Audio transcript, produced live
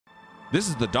This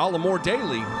is the Dollemore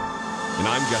Daily, and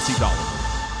I'm Jesse Dollemore.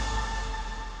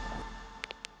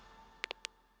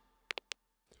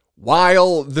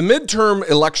 While the midterm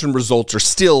election results are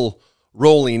still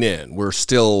rolling in, we're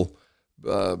still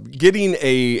getting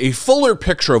a fuller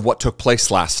picture of what took place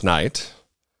last night.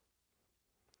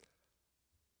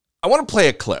 I want to play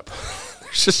a clip.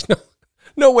 There's just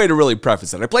no way to really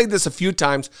preface it. I played this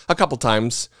a couple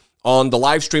times on the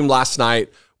live stream last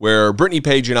night where Brittany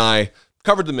Page and I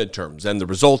covered the midterms and the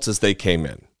results as they came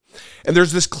in. And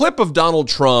there's this clip of Donald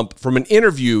Trump from an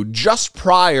interview just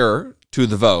prior to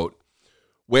the vote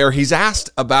where he's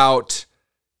asked about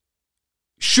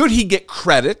should he get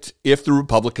credit if the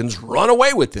Republicans run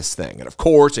away with this thing. And of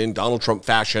course, in Donald Trump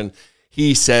fashion,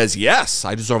 he says, yes,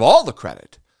 I deserve all the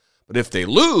credit. But if they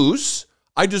lose,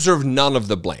 I deserve none of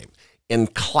the blame. In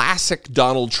classic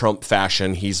Donald Trump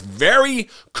fashion, he's very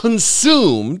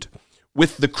consumed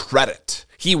with the credit.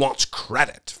 He wants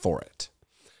credit for it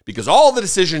because all the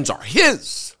decisions are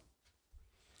his.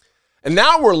 And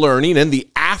now we're learning in the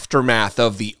aftermath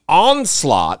of the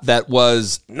onslaught that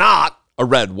was not a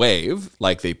red wave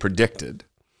like they predicted,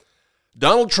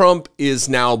 Donald Trump is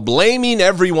now blaming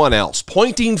everyone else,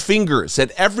 pointing fingers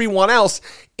at everyone else,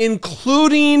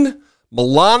 including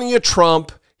Melania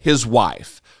Trump, his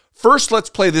wife. First,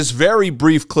 let's play this very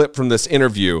brief clip from this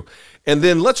interview, and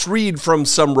then let's read from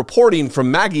some reporting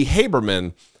from Maggie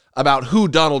Haberman about who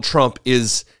Donald Trump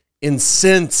is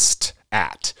incensed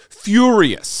at,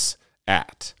 furious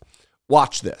at.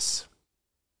 Watch this.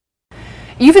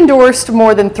 You've endorsed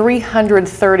more than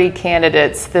 330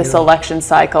 candidates this election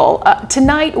cycle.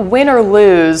 Tonight, win or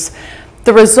lose,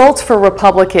 the results for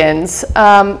Republicans,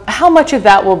 how much of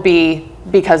that will be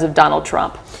because of Donald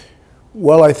Trump?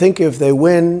 Well, I think if they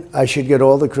win, I should get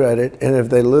all the credit, and if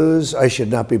they lose, I should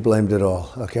not be blamed at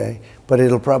all, okay? But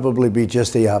it'll probably be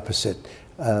just the opposite.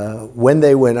 When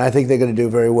they win, I think they're going to do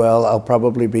very well. I'll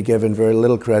probably be given very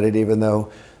little credit, even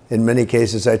though in many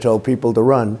cases I told people to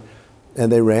run, and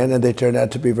they ran, and they turned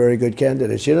out to be very good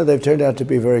candidates. You know, they've turned out to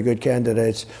be very good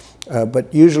candidates,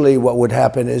 but usually what would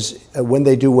happen is when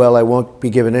they do well, I won't be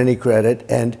given any credit,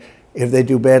 and if they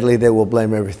do badly, they will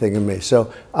blame everything on me.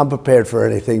 So I'm prepared for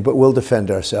anything, but we'll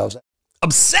defend ourselves.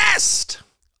 Obsessed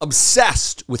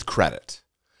with credit.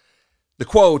 The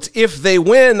quote, if they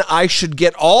win, I should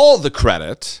get all the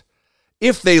credit.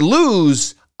 If they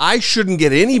lose, I shouldn't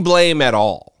get any blame at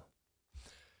all.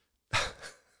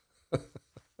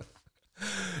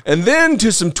 And then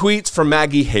to some tweets from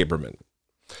Maggie Haberman.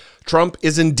 Trump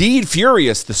is indeed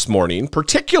furious this morning,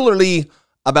 particularly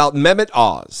about Mehmet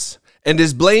Oz, and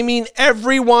is blaming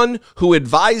everyone who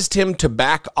advised him to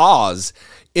back Oz,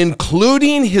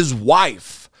 including his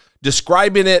wife,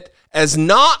 describing it as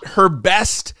not her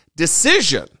best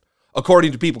decision,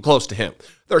 according to people close to him.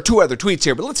 There are two other tweets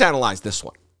here, but let's analyze this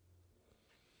one.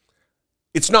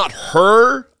 It's not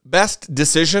her best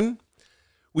decision.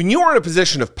 When you are in a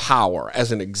position of power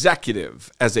as an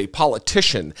executive, as a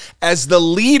politician, as the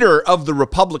leader of the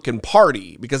Republican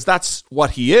Party, because that's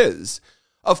what he is,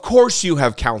 of course you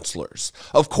have counselors.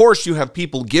 Of course you have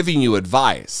people giving you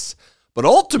advice. But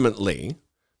ultimately,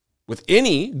 with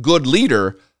any good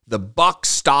leader, the buck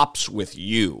stops with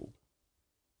you.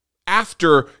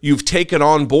 After you've taken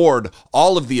on board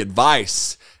all of the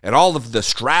advice and all of the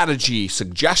strategy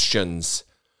suggestions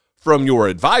from your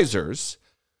advisors,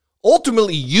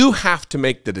 ultimately you have to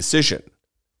make the decision.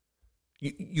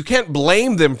 You can't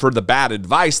blame them for the bad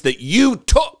advice that you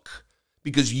took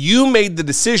because you made the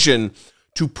decision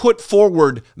to put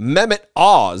forward Mehmet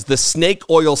Oz, the snake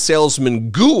oil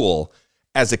salesman ghoul,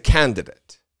 as a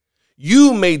candidate.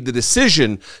 You made the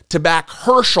decision to back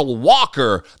Herschel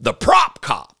Walker, the prop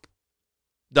cop,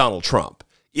 Donald Trump.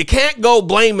 You can't go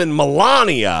blaming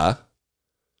Melania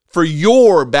for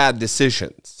your bad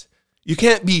decisions. You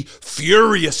can't be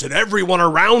furious at everyone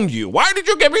around you. Why did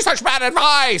you give me such bad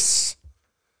advice?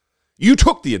 You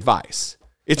took the advice.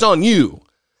 It's on you,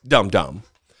 dum-dum.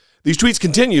 These tweets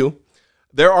continue.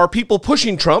 There are people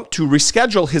pushing Trump to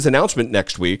reschedule his announcement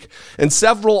next week, and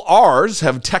several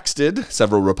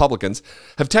Republicans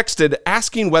have texted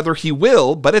asking whether he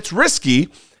will, but it's risky,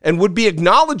 and would be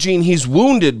acknowledging he's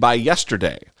wounded by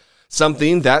yesterday,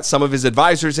 something that some of his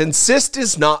advisors insist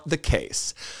is not the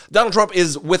case. Donald Trump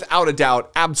is, without a doubt,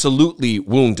 absolutely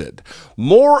wounded.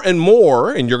 More and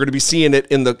more, and you're going to be seeing it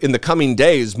in the coming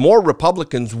days, more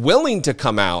Republicans willing to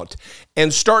come out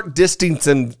and start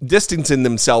distancing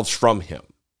themselves from him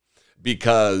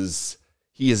because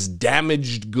he is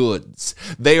damaged goods.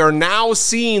 They are now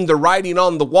seeing the writing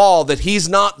on the wall that he's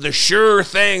not the sure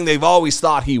thing they've always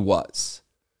thought he was.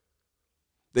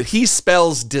 That he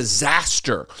spells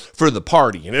disaster for the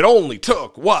party. And it only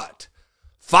took, what,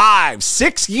 5,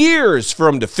 6 years for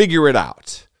them to figure it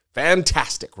out.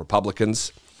 Fantastic,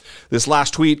 Republicans. This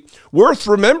last tweet, worth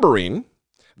remembering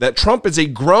that Trump is a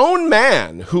grown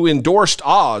man who endorsed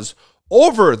Oz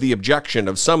over the objection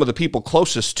of some of the people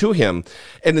closest to him,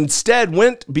 and instead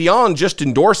went beyond just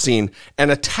endorsing and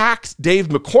attacked Dave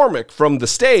McCormick from the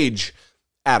stage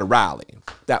at a rally.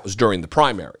 That was during the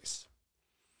primaries.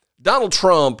 Donald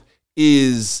Trump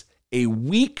is a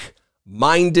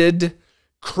weak-minded,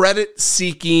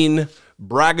 credit-seeking,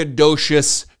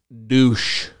 braggadocious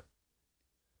douche,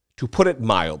 to put it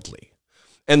mildly.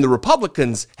 And the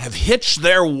Republicans have hitched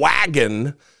their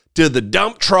wagon to the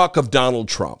dump truck of Donald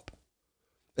Trump.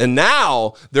 And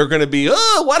now they're going to be,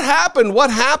 oh, what happened?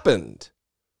 What happened?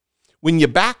 When you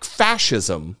back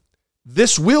fascism,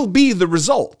 this will be the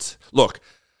result. Look,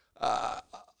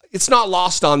 it's not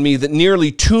lost on me that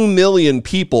nearly 2 million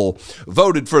people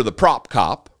voted for the prop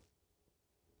cop,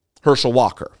 Herschel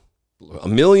Walker.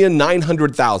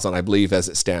 1,900,000, I believe, as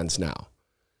it stands now.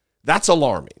 That's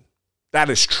alarming. That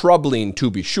is troubling,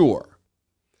 to be sure.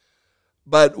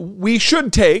 But we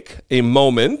should take a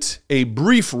moment, a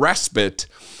brief respite,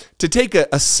 to take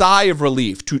a sigh of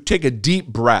relief, to take a deep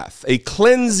breath, a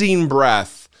cleansing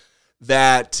breath,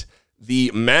 that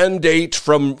the mandate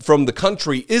from the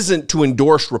country isn't to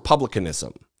endorse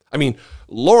republicanism. I mean,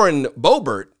 Lauren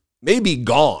Boebert may be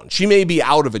gone. She may be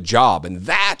out of a job, and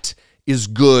that is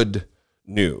good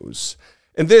news.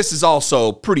 And this is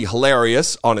also pretty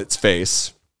hilarious on its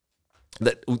face,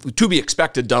 that to be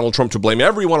expected Donald Trump to blame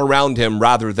everyone around him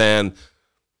rather than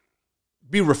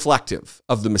be reflective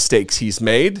of the mistakes he's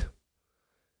made,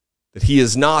 that he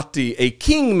is not a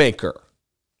kingmaker.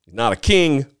 He's not a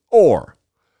king or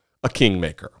a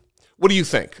kingmaker. What do you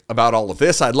think about all of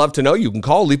this? I'd love to know. You can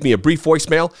call, leave me a brief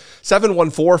voicemail,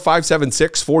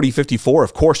 714-576-4054.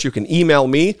 Of course, you can email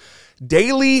me,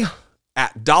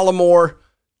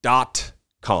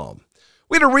 daily@dollemore.com.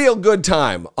 We had a real good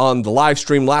time on the live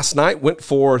stream last night. Went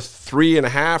for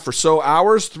 3.5 or so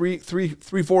hours,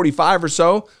 3:45 or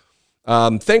so.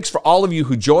 Thanks for all of you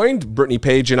who joined, Brittany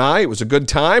Page and I. It was a good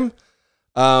time.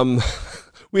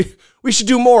 We should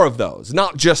do more of those,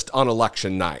 not just on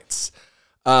election nights.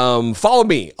 Follow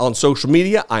me on social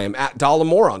media. I am at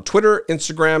Dollemore on Twitter,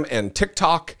 Instagram, and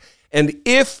TikTok. And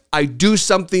if I do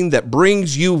something that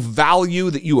brings you value,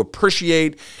 that you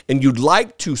appreciate, and you'd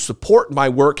like to support my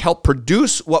work, help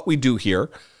produce what we do here,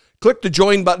 click the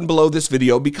join button below this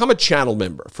video, become a channel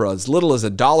member for as little as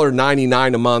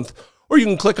 $1.99 a month, or you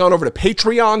can click on over to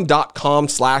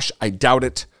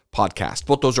patreon.com/IDoubtIt podcast.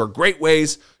 Both those are great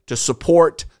ways to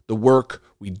support the work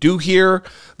we do here.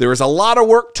 There is a lot of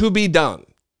work to be done,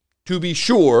 to be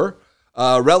sure,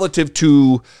 relative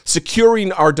to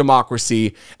securing our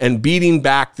democracy and beating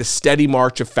back the steady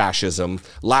march of fascism.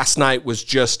 Last night was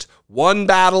just one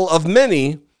battle of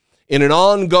many in an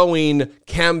ongoing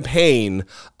campaign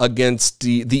against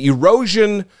the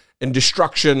erosion and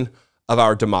destruction of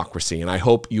our democracy. And I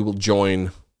hope you will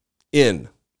join in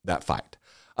that fight.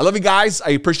 I love you guys. I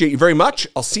appreciate you very much.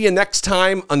 I'll see you next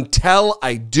time. Until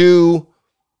I do,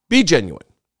 be genuine.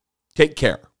 Take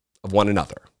care of one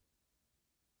another.